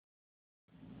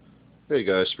Hey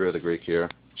guys, Spirit of the Greek here.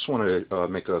 Just wanted to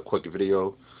make a quick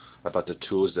video about the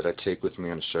tools that I take with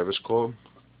me on a service call.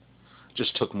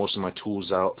 Just took most of my tools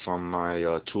out from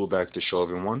my tool bag to show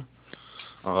everyone.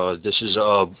 This is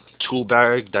a tool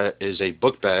bag that is a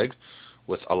book bag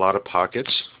with a lot of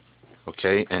pockets.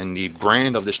 Okay, and the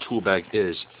brand of this tool bag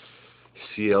is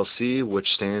CLC, which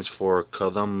stands for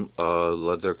Kadam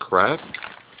Leather Craft.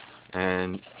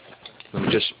 And let me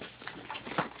just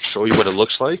show you what it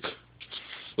looks like.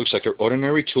 Looks like an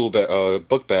ordinary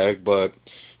book bag, but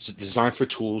it's designed for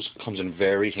tools. Comes in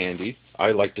very handy.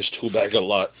 I like this tool bag a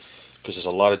lot because there's a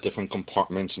lot of different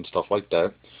compartments and stuff like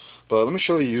that. But let me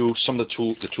show you some of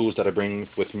the tools that I bring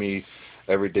with me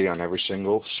every day on every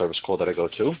single service call that I go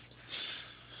to.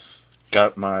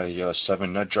 Got my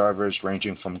 7 nut drivers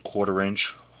ranging from 1/4 inch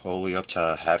all the way up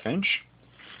to 1/2 inch.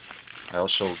 I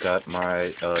also got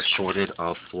my assorted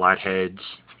flatheads,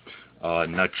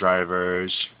 nut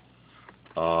drivers,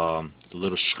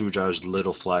 little screwdrivers,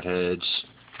 little flatheads,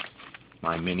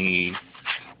 my mini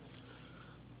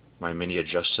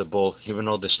adjustable. Even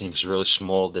though this thing's really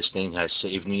small, this thing has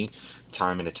saved me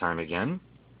time and time again.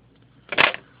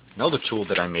 Another tool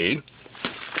that I made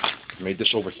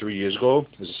this over 3 years ago,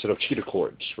 is a set of cheetah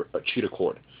cords, a cheetah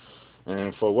cord.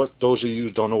 And for those of you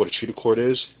who don't know what a cheetah cord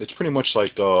is, it's pretty much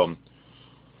like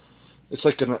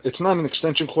it's not an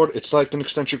extension cord. It's like an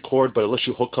extension cord, but it lets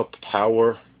you hook up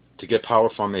power to get power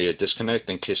from a disconnect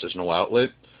in case there's no outlet.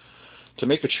 To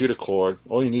make a cheetah cord,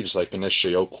 all you need is like an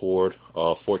SJO cord,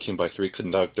 14x3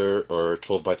 conductor or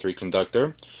 12x3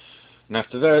 conductor. And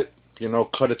after that,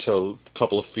 cut it to a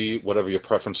couple of feet, whatever your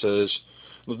preference is.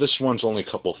 This one's only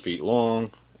a couple of feet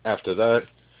long. After that,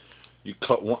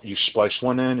 you splice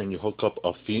one end and you hook up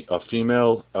a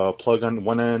female plug on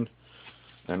one end,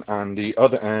 and on the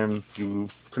other end, you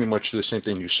pretty much do the same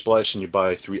thing. You splice and you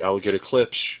buy 3 alligator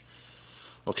clips.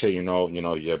 Okay,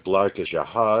 your black is your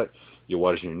hot, your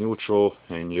white is your neutral,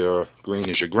 and your green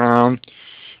is your ground.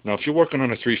 Now, if you're working on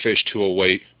a 3-phase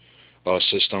 208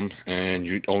 system and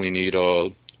you only need a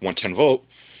 110 volt,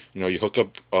 you hook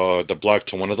up the black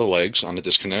to one of the legs on the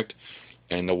disconnect,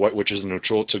 and the white, which is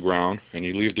neutral, to ground, and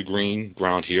you leave the green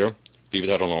ground here. Leave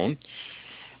that alone.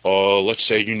 Let's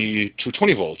say you need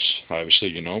 220 volts. Obviously,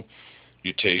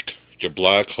 you take your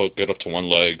black, hook it up to one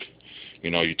leg.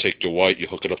 You take your white, you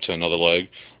hook it up to another leg,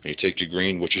 and you take your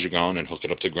green, which is your ground, and hook it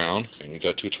up to ground, and you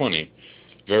got 220.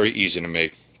 Very easy to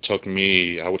make. Took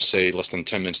me, I would say, less than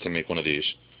 10 minutes to make one of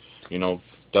these.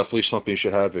 Definitely something you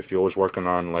should have if you're always working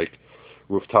on like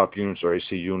rooftop units or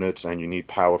AC units, and you need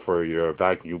power for your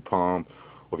vacuum pump,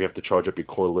 or if you have to charge up your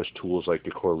cordless tools like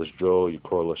your cordless drill, your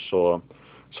cordless saw.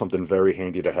 Something very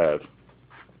handy to have.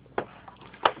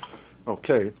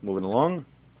 Okay, moving along.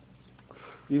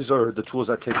 These are the tools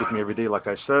I take with me every day, like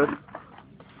I said.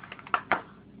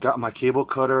 Got my cable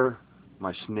cutter,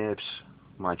 my snips,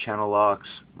 my channel locks,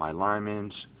 my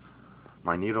linemen,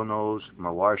 my needle nose, my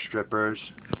wire strippers,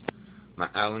 my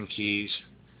Allen keys.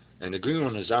 And the green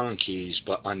one is Allen keys,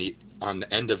 but on the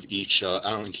end of each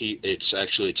Allen key, it's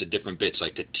a different bits,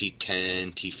 like the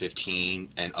T10, T15,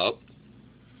 and up.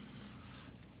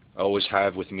 I always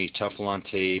have with me Teflon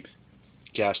tape,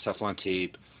 gas Teflon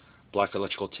tape, black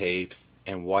electrical tape,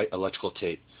 and white electrical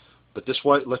tape. But this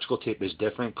white electrical tape is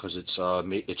different because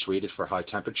it's rated for high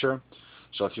temperature.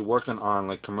 So if you're working on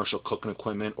like commercial cooking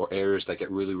equipment or areas that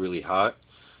get really, really hot,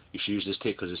 you should use this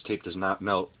tape because this tape does not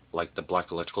melt like the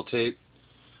black electrical tape.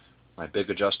 My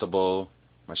big adjustable,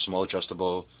 my small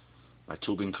adjustable, my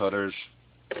tubing cutters,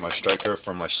 my striker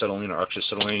for my acetylene or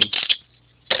oxyacetylene,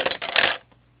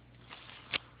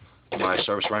 my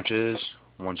service wrenches.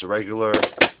 One's a regular,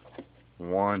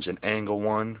 one's an angle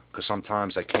one, because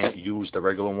sometimes I can't use the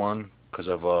regular one because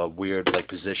of a weird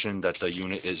position that the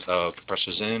unit is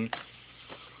compressors in.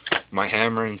 My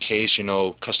hammer in case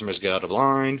customers get out of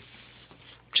line.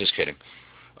 Just kidding.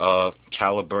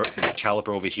 Caliper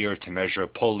over here to measure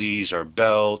pulleys or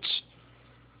belts.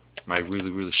 My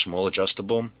really, really small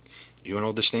adjustable. Even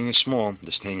though this thing is small,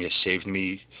 this thing has saved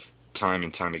me time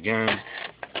and time again.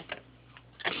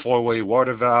 4-way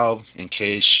water valve in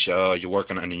case you're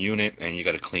working on a unit and you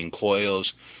got to clean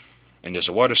coils and there's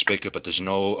a water spigot but there's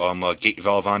no gate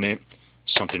valve on it.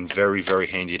 Something very, very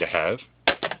handy to have.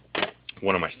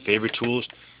 One of my favorite tools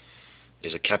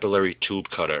is a capillary tube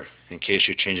cutter in case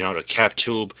you're changing out a cap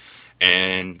tube,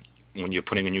 and when you're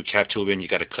putting a new cap tube in, you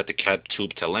got to cut the cap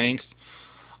tube to length.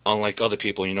 Unlike other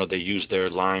people, they use their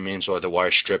linemen or the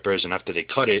wire strippers, and after they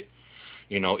cut it,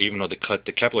 even though they cut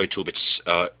the capillary tube,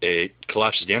 it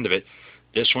collapses the end of it.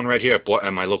 This one right here I bought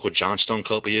at my local Johnstone a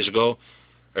couple years ago.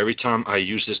 Every time I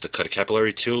use this to cut a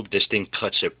capillary tube, this thing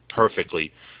cuts it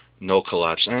perfectly. No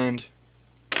collapse end.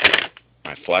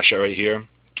 My flashlight right here,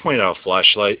 $20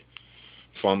 flashlight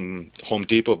from Home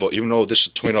Depot. But even though this is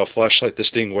a $20 flashlight, this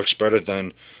thing works better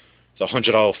than the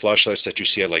 $100 flashlights that you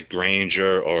see at like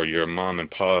Granger or your mom and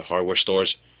pop hardware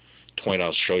stores.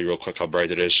 $20. Show you real quick how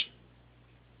bright it is.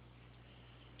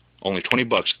 Only 20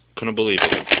 bucks. Couldn't believe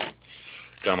it.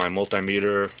 Got my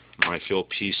multimeter, my Field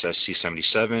Piece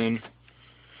SC77.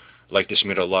 Like this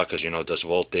meter a lot because, you know, it does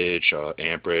voltage,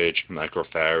 amperage,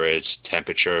 microfarads,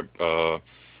 temperature,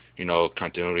 you know,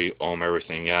 continuity, ohm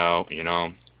everything out, you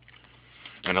know.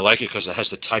 And I like it because it has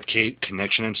the Type K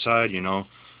connection inside, you know.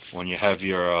 When you have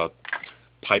your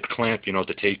pipe clamp, you know,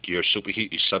 to take your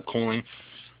superheat, your subcooling,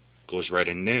 goes right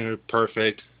in there,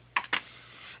 perfect.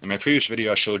 In my previous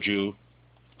video I showed you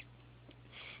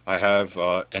I have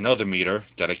another meter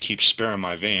that I keep spare in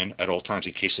my van at all times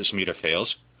in case this meter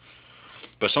fails.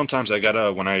 But sometimes I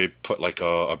gotta, when I put like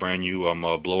a brand new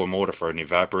blower motor for an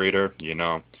evaporator, you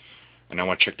know, and I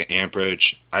want to check the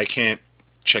amperage, I can't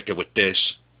check it with this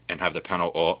and have the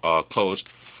panel closed.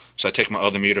 So I take my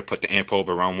other meter, put the amp probe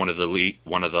around one of the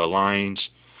lines,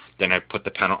 then I put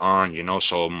the panel on, you know,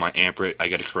 so my amperage, I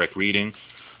get a correct reading.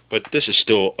 But this is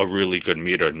still a really good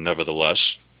meter nevertheless.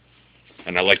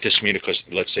 And I like this meter because,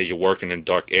 let's say you're working in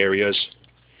dark areas,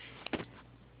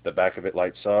 the back of it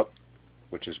lights up,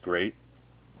 which is great.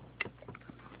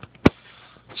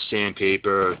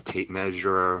 Sandpaper, tape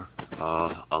measure,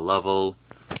 a level,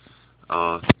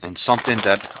 and something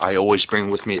that I always bring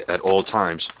with me at all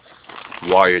times,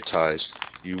 wire ties.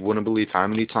 You wouldn't believe how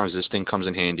many times this thing comes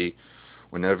in handy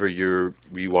whenever you're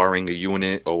rewiring a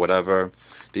unit or whatever.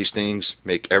 These things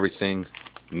make everything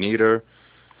neater.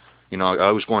 You know, I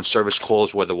always go on service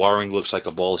calls where the wiring looks like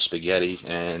a ball of spaghetti,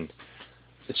 and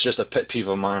it's just a pet peeve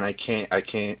of mine. I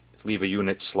can't leave a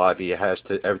unit sloppy.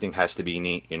 Everything has to be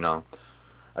neat, you know.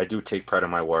 I do take pride in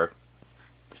my work.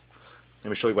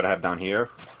 Let me show you what I have down here.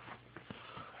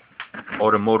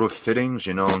 Automotive fittings,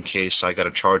 you know, in case I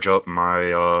gotta charge up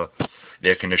my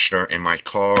air conditioner in my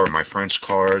car or my friend's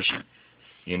cars.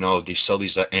 You know, they sell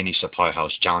these at any supply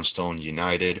house, Johnstone,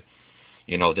 United.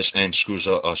 You know, this end screws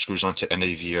onto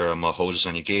any of your hoses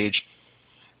on your gauge,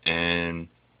 and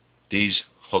these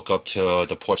hook up to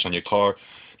the ports on your car.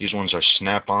 These ones are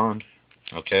snap-on,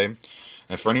 okay?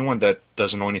 And for anyone that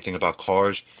doesn't know anything about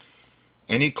cars,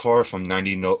 any car from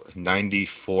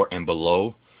 94 and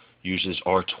below uses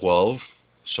R12.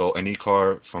 So any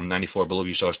car from 94 below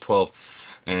uses R12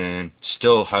 and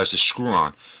still has the screw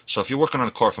on. So if you're working on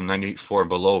a car from 94 and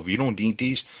below, if you don't need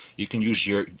these, you can use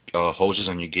your hoses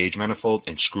on your gauge manifold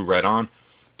and screw right on.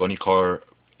 But any car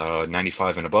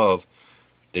 95 and above,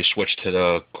 they switch to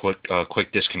the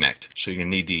quick disconnect. So you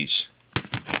need these.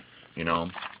 You know,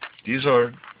 these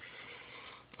are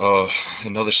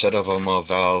another set of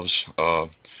valves.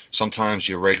 Sometimes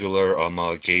your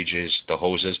regular gauges, the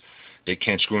hoses, they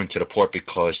can't screw into the port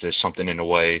because there's something in the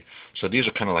way. So these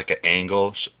are kind of like an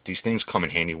angle. So these things come in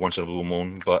handy once in a blue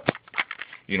moon, but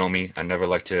you know me, I never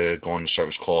like to go on a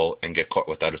service call and get caught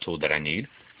without a tool that I need.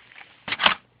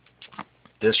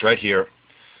 This right here,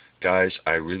 guys,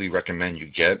 I really recommend you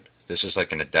get. This is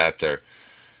like an adapter.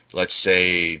 Let's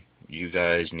say you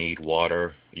guys need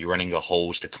water, you're running a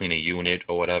hose to clean a unit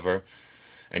or whatever,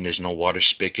 and there's no water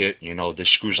spigot. You know,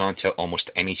 this screws onto almost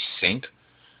any sink.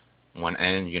 One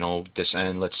end, you know, this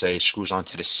end, let's say, screws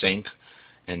onto the sink,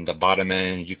 and the bottom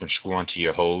end you can screw onto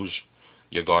your hose,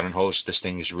 your garden hose. This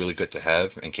thing is really good to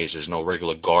have in case there's no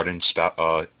regular garden spout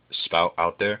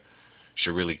out there. You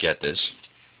should really get this.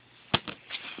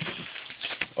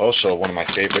 Also, one of my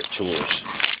favorite tools,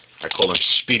 I call them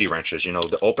speedy wrenches. You know,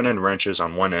 the open end wrenches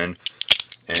on one end,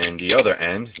 and the other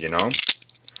end, you know,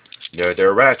 they're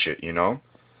a ratchet, you know.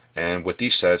 And with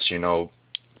these sets, you know,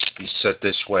 you set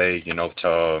this way, you know,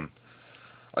 to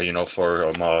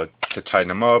to tighten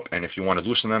them up, and if you want to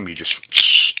loosen them, you just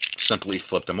simply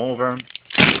flip them over.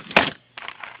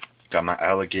 Got my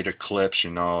alligator clips, you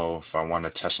know, if I want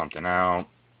to test something out.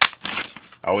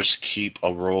 I always keep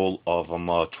a roll of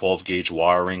 12 gauge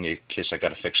wiring in case I got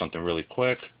to fix something really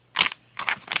quick.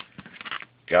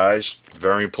 Guys,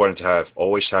 very important to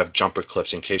always have jumper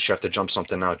clips in case you have to jump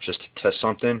something out just to test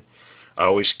something. I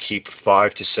always keep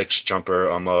 5 to 6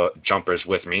 jumpers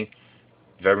with me.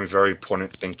 Very, very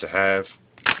important thing to have.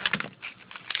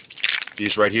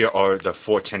 These right here are the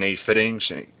 410A fittings.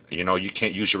 You know, you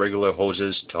can't use your regular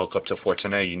hoses to hook up to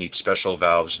 410A. You need special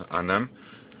valves on them.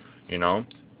 You know,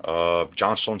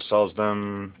 Johnstone sells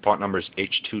them. Part number is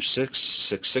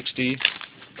H26660.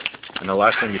 And the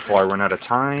last thing before I run out of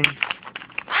time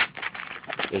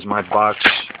is my box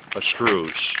of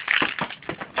screws.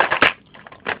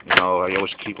 You know, I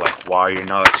always keep like wire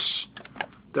nuts,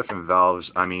 different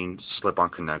valves, slip-on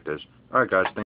connectors. Alright guys, thank you.